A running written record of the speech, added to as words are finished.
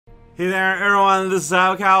Hey there everyone, this is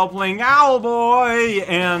Cow playing Owlboy,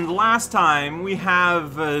 and last time we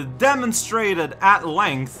have demonstrated at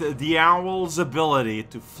length the owl's ability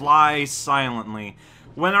to fly silently.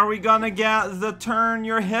 When are we gonna get the turn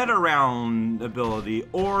your head around ability,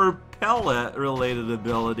 or pellet related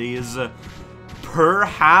abilities?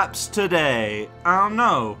 Perhaps today. I don't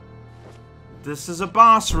know. This is a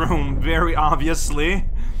boss room, very obviously.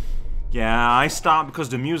 Yeah, I stopped because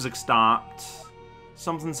the music stopped.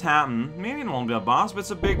 Something's happened. Maybe it won't be a boss, but it's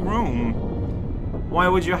a big room. Why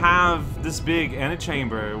would you have this big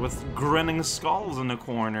antechamber with grinning skulls in the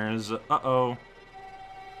corners? Uh-oh.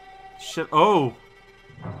 Shit. Oh!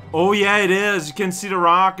 Oh yeah, it is! You can see the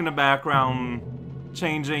rock in the background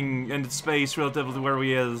changing in space relative to where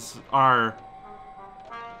we are.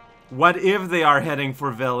 What if they are heading for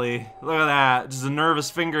Vili? Look at that. Just the nervous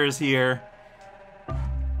fingers here.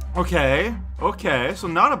 Okay. Okay, so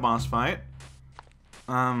not a boss fight.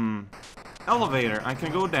 Elevator. I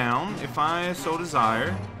can go down if I so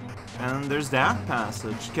desire. And there's that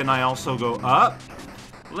passage. Can I also go up?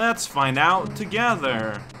 Let's find out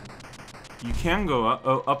together. You can go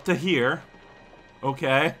up, up to here.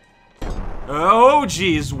 Okay. Oh,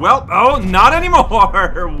 geez. Well, oh, not anymore.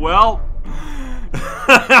 Well.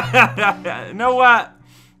 You know what?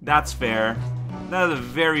 That's fair. That is a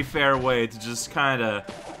very fair way to just kind of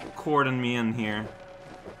cordon me in here.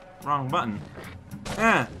 Wrong button.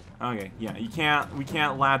 Okay, yeah, we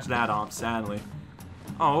can't latch that off, sadly.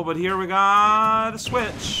 Oh, but here we got a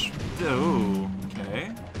switch. Ooh,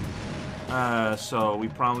 okay. So we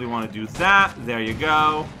probably want to do that. There you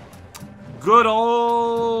go. Good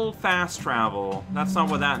old fast travel. That's not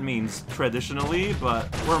what that means traditionally, but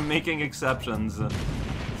we're making exceptions. So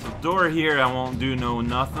door here, I won't do no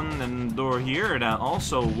nothing, and door here, that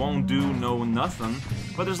also won't do no nothing.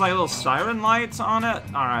 But there's like little siren lights on it.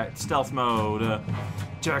 Alright, stealth mode.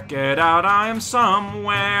 Check it out, I am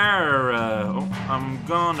somewhere. Oh, I'm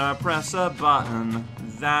gonna press a button.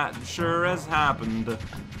 That sure has happened.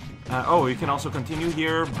 Oh, you can also continue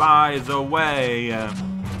here, by the way.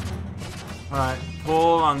 Alright,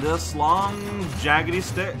 pull on this long, jaggedy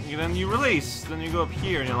stick, and then you release. Then you go up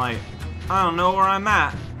here, and you're like, I don't know where I'm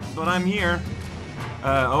at, but I'm here.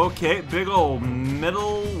 Okay, big old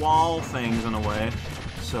middle wall things in a way.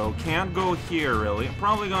 So, can't go here, really. I'm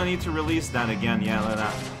probably gonna need to release that again, yeah, like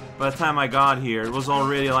that. By the time I got here, it was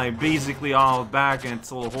already, like, basically all back in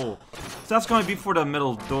its little hole. So that's gonna be for the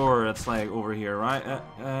middle door that's, like, over here, right?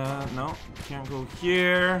 No. Can't go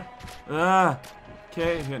here.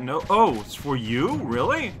 Okay, no. Oh, it's for you?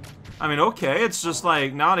 Really? I mean, okay, it's just,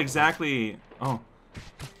 like, not exactly... Oh.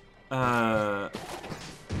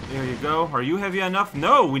 There you go. Are you heavy enough?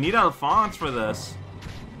 No, we need Alphonse for this.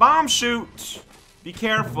 Bomb shoot! Be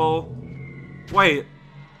careful. Wait,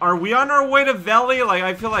 are we on our way to Vili? Like,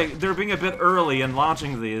 I feel like they're being a bit early in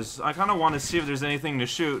launching these. I kind of want to see if there's anything to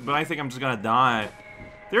shoot, but I think I'm just gonna die.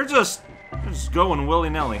 They're just going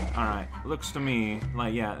willy-nilly. Alright, looks to me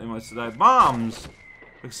like, yeah, it was that bombs.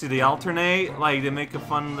 Let's see, they alternate, like, they make a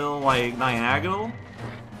fun little, like, diagonal.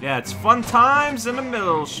 Yeah, it's fun times in the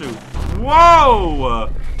middle shoot.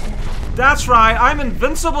 Whoa! That's right, I'm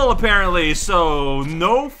invincible apparently, so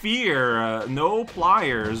no fear, no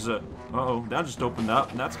pliers. Uh-oh, that just opened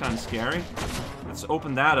up. That's kind of scary. Let's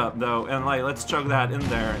open that up though, and like, let's chug that in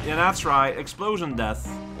there. Yeah, that's right, explosion death.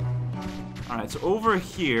 Alright, so over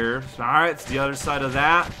here, alright, it's the other side of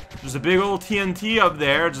that. There's a big old TNT up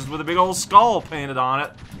there, just with a big old skull painted on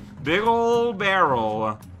it. Big old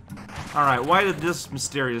barrel. Alright, why did this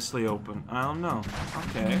mysteriously open? I don't know.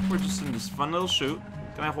 Okay, we're just in this fun little shoot.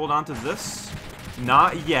 Can I hold on to this?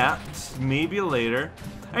 Not yet. Maybe later.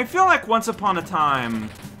 I feel like once upon a time,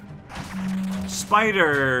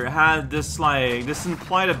 Spider had this, like, this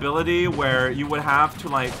implied ability where you would have to,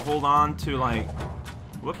 like, hold on to, like,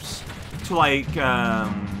 whoops, to, like,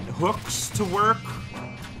 hooks to work.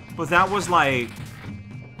 But that was, like,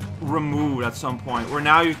 removed at some point, where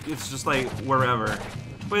now it's just, like, wherever.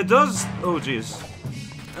 But it does, oh, jeez.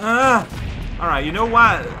 Alright, you know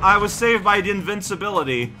what? I was saved by the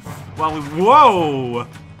invincibility. While we... Whoa!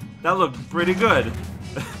 That looked pretty good.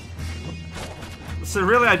 So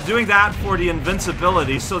really, I'm doing that for the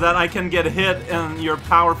invincibility so that I can get hit in your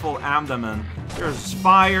powerful abdomen. There's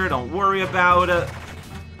fire, don't worry about it.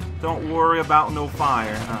 Don't worry about no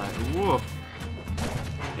fire. Alright, woof.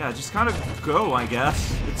 Yeah, just kind of go, I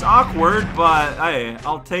guess. It's awkward, but hey,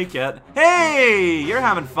 I'll take it. Hey! You're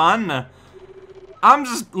having fun. I'm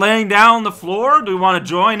just laying down on the floor. Do you want to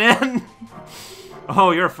join in?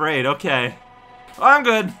 Oh, you're afraid. Okay. I'm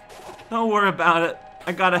good. Don't worry about it.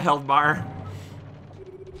 I got a health bar.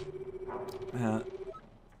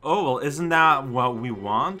 Oh, well, isn't that what we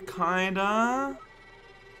want, kinda?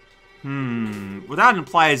 Well, that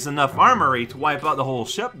implies enough armory to wipe out the whole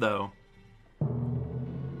ship, though. The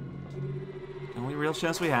only real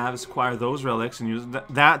chance we have is to acquire those relics and use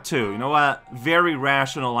that too. You know what? Very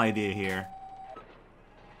rational idea here.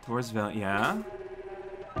 Towards yeah?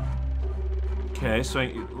 Okay, so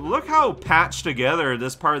look how patched together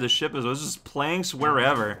this part of the ship is. It was just planks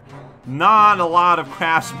wherever. Not a lot of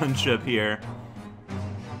craftsmanship here.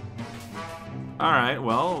 Alright,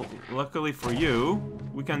 well, luckily for you,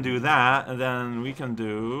 we can do that, and then we can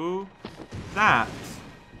do that.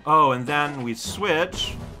 Oh, and then we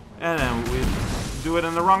switch, and then we do it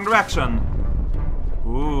in the wrong direction.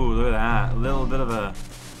 Ooh, look at that. A little bit of a...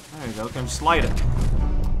 There you go, can slide it.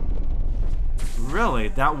 Really?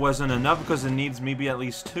 That wasn't enough because it needs maybe at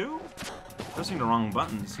least 2? Pressing the wrong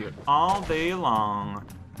buttons here all day long.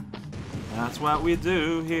 That's what we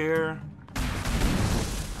do here.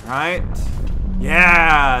 Alright.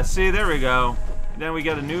 Yeah! See, there we go. Then we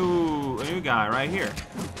get a new guy right here.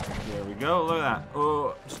 There we go, look at that.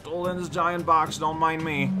 Oh, stolen this giant box, don't mind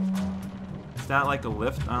me. Is that like a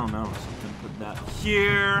lift? I don't know. So we can put that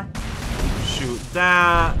here. Shoot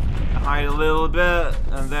that. Hide a little bit.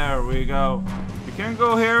 And there we go. You can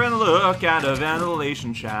go here and look at a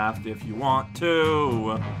ventilation shaft if you want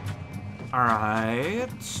to. Alright,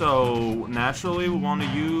 so naturally we want to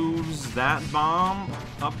use that bomb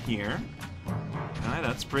up here. Alright,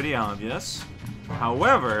 that's pretty obvious.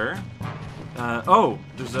 However, oh,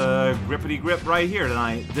 there's a grippity grip right here that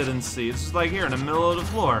I didn't see. It's just like here in the middle of the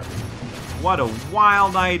floor. What a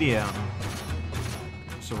wild idea.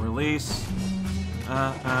 So release.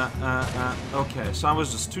 Okay, so I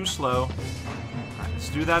was just too slow. Alright, let's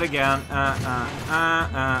do that again.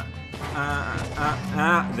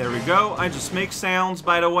 There we go. I just make sounds,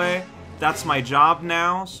 by the way. That's my job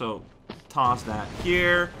now, so toss that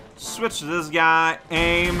here. Switch to this guy,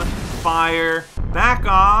 aim, fire, back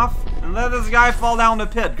off, and let this guy fall down the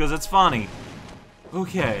pit, because it's funny.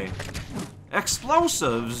 Okay.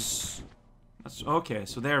 Explosives. That's, okay,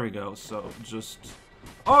 so there we go. So just...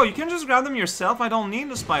 Oh, you can just grab them yourself? I don't need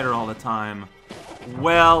the spider all the time.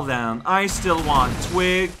 Well then, I still want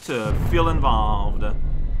Twig to feel involved.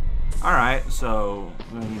 Alright, so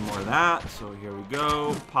we need more of that. So here we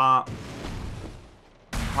go. Pop.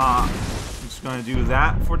 Pop. I'm just gonna do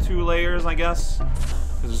that for 2 layers, I guess.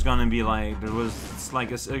 Because there's gonna be like, it's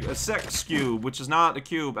like a 6 cube, which is not a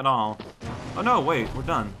cube at all. Oh no, wait, we're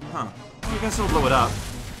done. Huh. Well, we can still blow it up.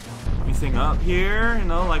 Anything up here? You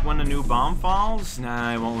know, like when the new bomb falls?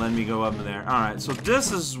 Nah, it won't let me go up there. Alright, so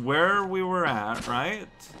this is where we were at, right?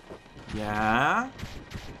 Yeah.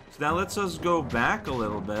 So that lets us go back a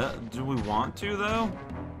little bit. Do we want to, though?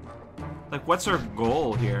 Like, what's our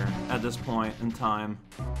goal here at this point in time?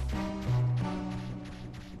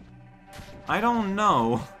 I don't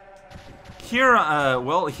know. Here,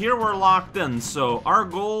 well, here we're locked in, so our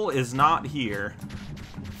goal is not here.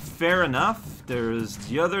 Fair enough. There's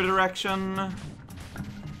the other direction.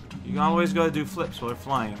 You always gotta do flips while they're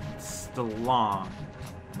flying. It's the law.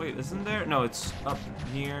 Wait, isn't there? No, it's up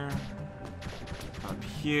here. Up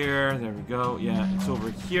here. There we go. Yeah, it's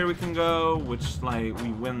over here we can go, which, like,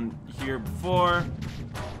 we went here before.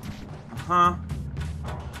 Uh-huh.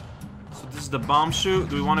 So this is the bomb chute.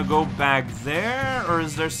 Do we want to go back there, or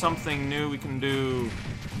is there something new we can do?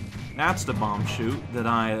 That's the bomb chute that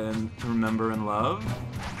I remember and love.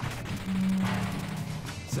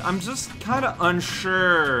 So I'm just kind of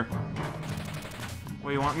unsure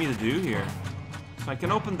what you want me to do here. So I can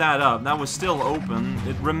open that up. That was still open.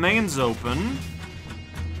 It remains open.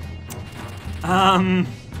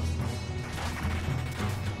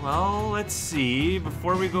 Well, let's see.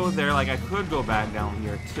 Before we go there, like, I could go back down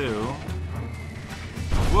here, too.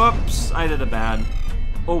 Whoops, I did it bad.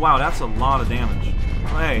 Oh, wow, that's a lot of damage.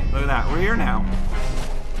 Oh, hey, look at that. We're here now.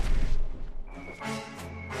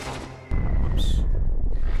 Whoops.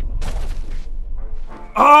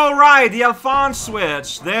 Oh, right, the Alphonse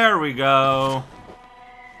switch. There we go.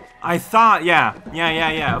 I thought, yeah,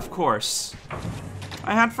 of course.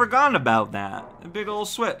 I had forgotten about that. A big old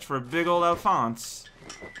switch for a big old Alphonse.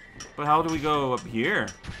 But how do we go up here?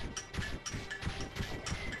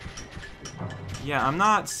 Yeah, I'm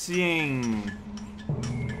not seeing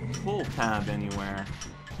pull tab anywhere.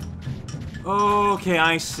 Okay,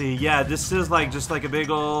 I see. Yeah, this is like just like a big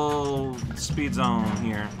old speed zone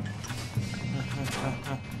here.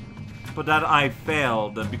 But that I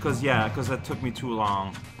failed because that took me too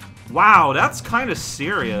long. Wow, that's kind of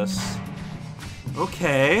serious.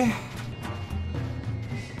 Okay.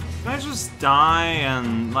 Can I just die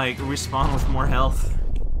and, like, respawn with more health?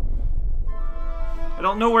 I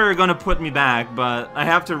don't know where you're gonna put me back, but I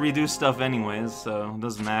have to redo stuff anyways, so it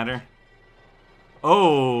doesn't matter.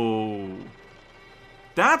 Oh.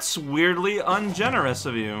 That's weirdly ungenerous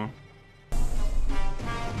of you.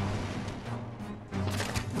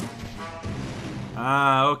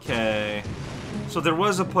 Ah, okay. So there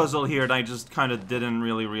was a puzzle here that I just kind of didn't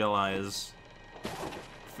really realize.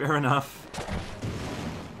 Fair enough.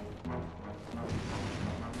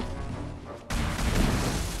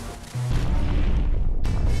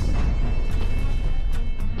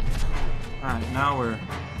 Alright, now we're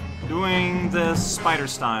doing this spider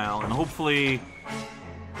style, and hopefully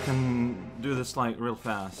can do this like real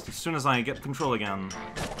fast as soon as I get control again.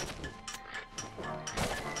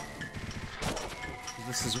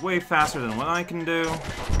 This is way faster than what I can do.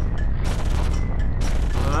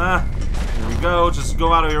 Here we go. Just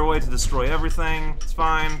go out of your way to destroy everything. It's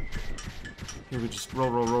fine. Here we just roll,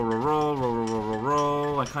 roll, roll, roll, roll, roll, roll, roll, roll,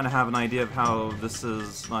 roll. I kind of have an idea of how this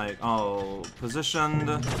is like all positioned.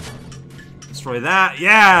 Destroy that.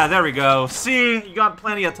 Yeah, there we go. See, you got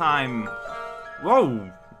plenty of time.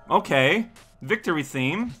 Whoa. Okay. Victory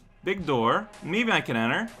theme. Big door. Maybe I can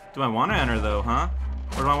enter. Do I want to enter though, huh?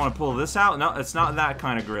 Or do I want to pull this out? No, it's not that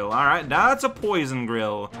kind of grill. Alright, that's a poison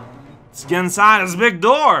grill. Let's get inside this big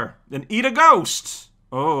door and eat a ghost.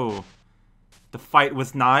 Oh. The fight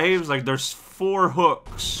with knives? Like, there's 4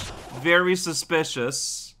 hooks. Very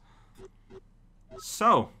suspicious.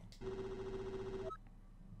 So.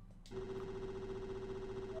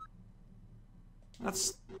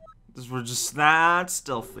 We're just that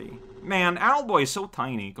stealthy. Man, Owlboy is so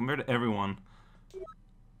tiny compared to everyone.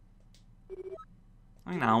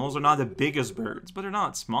 I mean, owls are not the biggest birds, but they're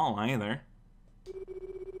not small either.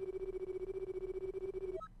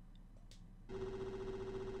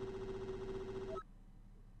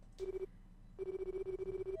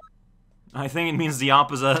 I think it means the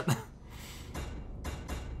opposite.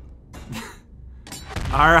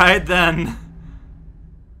 Alright then.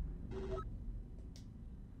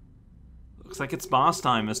 Looks like it's boss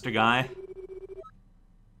time, Mr. Guy.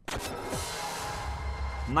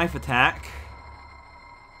 Knife attack.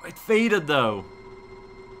 It faded though.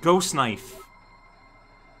 Ghost knife.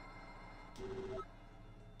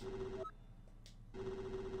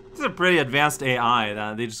 This is a pretty advanced AI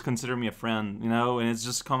that they just consider me a friend, you know, and it's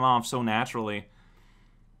just come off so naturally.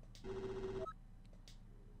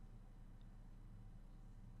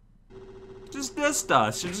 Just dissed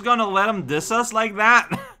us. You're just gonna let him diss us like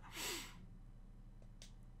that?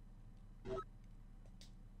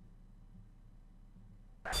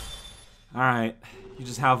 Alright. You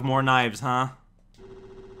just have more knives, huh?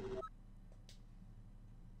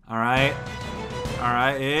 Alright.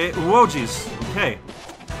 Alright. Whoa, jeez. Okay.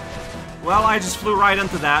 Well, I just flew right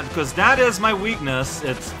into that, because that is my weakness.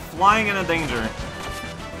 It's flying into danger.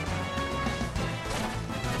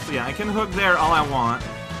 So yeah, I can hook there all I want.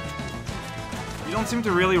 You don't seem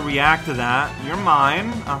to really react to that. You're mine.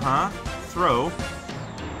 Uh-huh. Throw.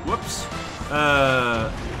 Whoops.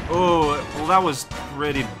 Oh, well that was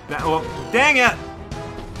pretty bad. Well, dang it!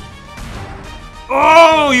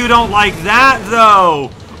 Oh, you don't like that,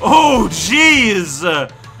 though! Oh, jeez!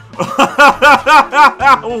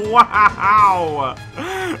 Wow!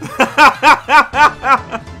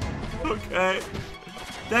 Okay.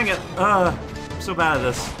 Dang it. I'm so bad at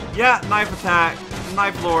this. Yeah, knife attack.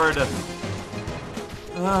 Knife lord.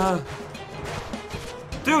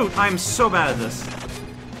 Dude, I'm so bad at this.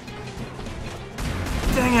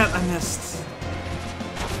 Dang it, I missed.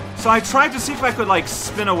 So I tried to see if I could, like,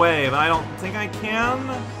 spin away, but I don't think I can.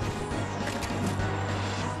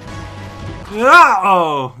 Ah!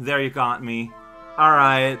 Oh, there you got me.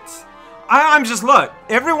 Alright. I'm just, look,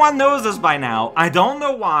 everyone knows this by now. I don't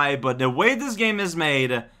know why, but the way this game is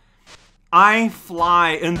made, I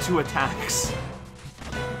fly into attacks.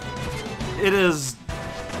 It is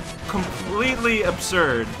completely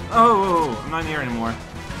absurd. Oh, I'm not here anymore.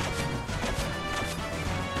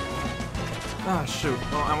 Ah, shoot.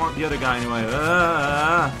 Well, I want the other guy anyway.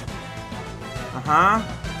 Uh-huh.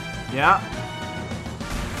 Yeah.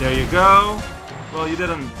 There you go. Well, you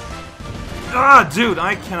didn't... Ah, dude,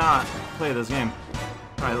 I cannot play this game.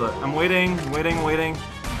 Alright, look. I'm waiting, waiting, waiting.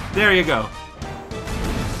 There you go.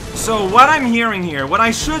 So, what I'm hearing here, what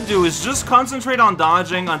I should do is just concentrate on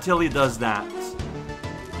dodging until he does that.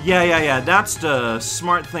 Yeah. That's the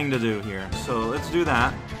smart thing to do here. So, let's do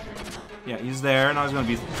that. Yeah, he's there. Now he's gonna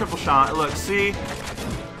be triple shot. Look, see?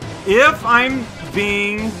 If I'm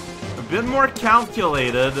being a bit more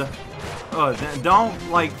calculated,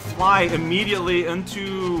 don't, like, fly immediately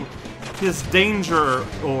into his danger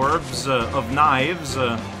orbs of knives.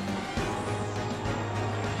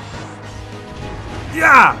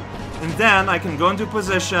 Yeah! And then I can go into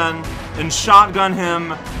position and shotgun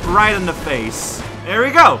him right in the face. There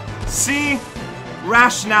we go. See?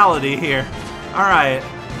 Rationality here. Alright.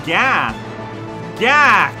 Gak.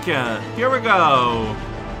 Here we go.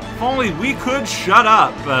 If only we could shut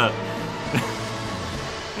up.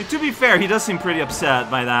 To be fair, he does seem pretty upset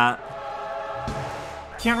by that.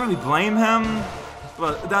 Can't really blame him,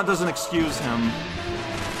 but that doesn't excuse him.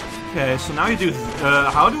 Okay, so now you do...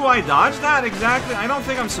 how do I dodge that exactly? I don't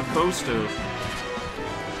think I'm supposed to.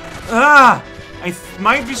 Ah! I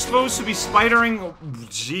might be supposed to be spidering... Oh,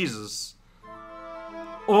 Jesus.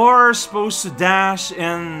 Or supposed to dash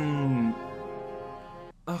in...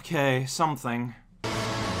 Okay, something.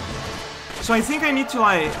 So I think I need to,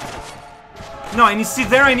 like... No, I need... See,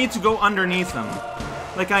 there I need to go underneath him.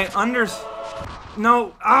 Like,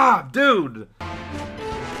 No, dude!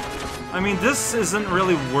 I mean, this isn't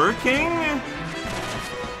really working.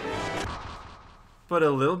 But a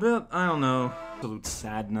little bit? I don't know. Absolute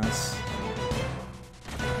sadness.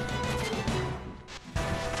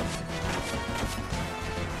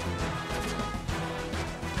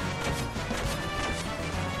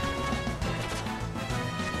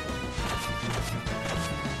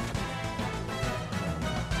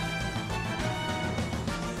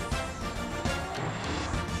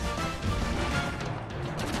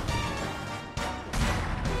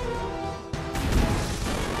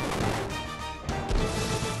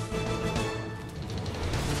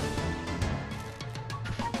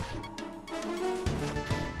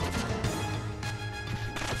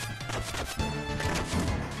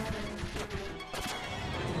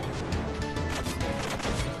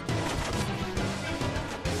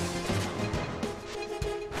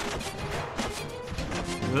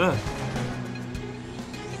 Ugh.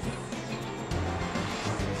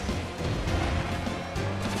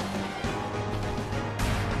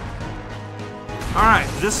 Alright,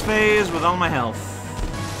 this phase with all my health.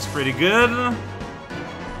 It's pretty good.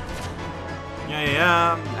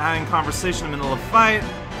 Yeah. Having conversation in the middle of a fight.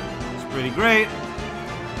 It's pretty great.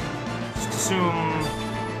 Just assume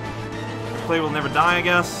the play will never die, I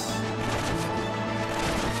guess.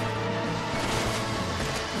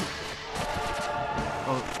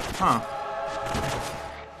 Huh.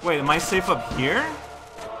 Wait, am I safe up here?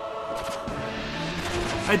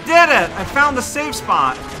 I did it! I found the safe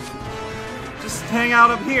spot! Just hang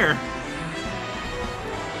out up here.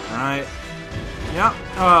 Alright. Yep.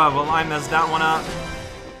 Well, I messed that one up.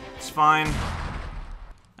 It's fine.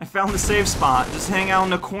 I found the safe spot. Just hang out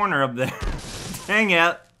in the corner up there. Dang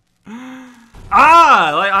it.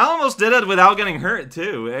 Like, I almost did it without getting hurt,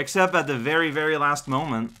 too. Except at the very, very last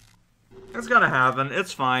moment. It's gotta happen.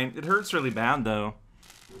 It's fine. It hurts really bad, though.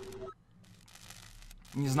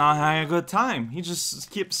 He's not having a good time. He just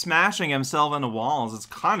keeps smashing himself into walls. It's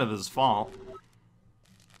kind of his fault.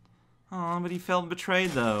 Aw, but he felt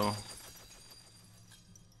betrayed, though.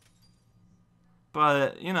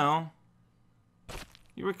 But, you know,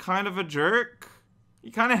 you were kind of a jerk.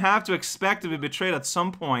 You kind of have to expect to be betrayed at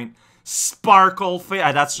some point. Sparkle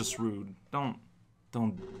face. That's just rude. Don't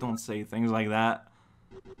say things like that.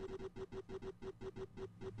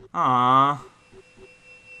 Aww.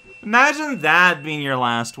 Imagine that being your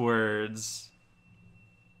last words.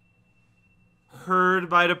 Heard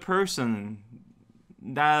by the person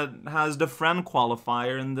that has the friend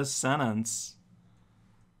qualifier in this sentence.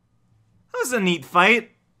 That was a neat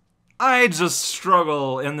fight. I just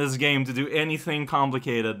struggle in this game to do anything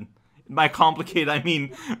complicated. By complicated, I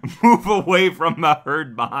mean move away from the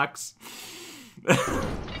herd box.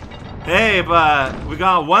 Hey, but we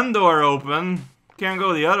got one door open. Can't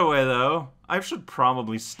go the other way, though. I should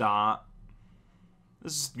probably stop.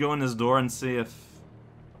 Let's just go in this door and see if...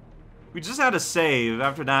 We just had a save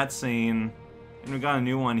after that scene. And we got a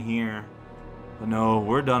new one here. But no,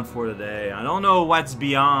 we're done for today. I don't know what's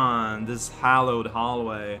beyond this hallowed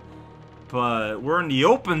hallway. But we're in the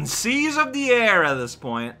open seas of the air at this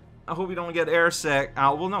point. I hope you don't get airsick.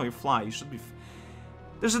 Well, no, you fly. You should be...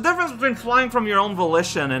 There's a difference between flying from your own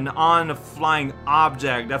volition and on a flying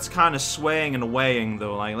object that's kind of swaying and weighing,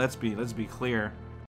 though. Like, let's be clear.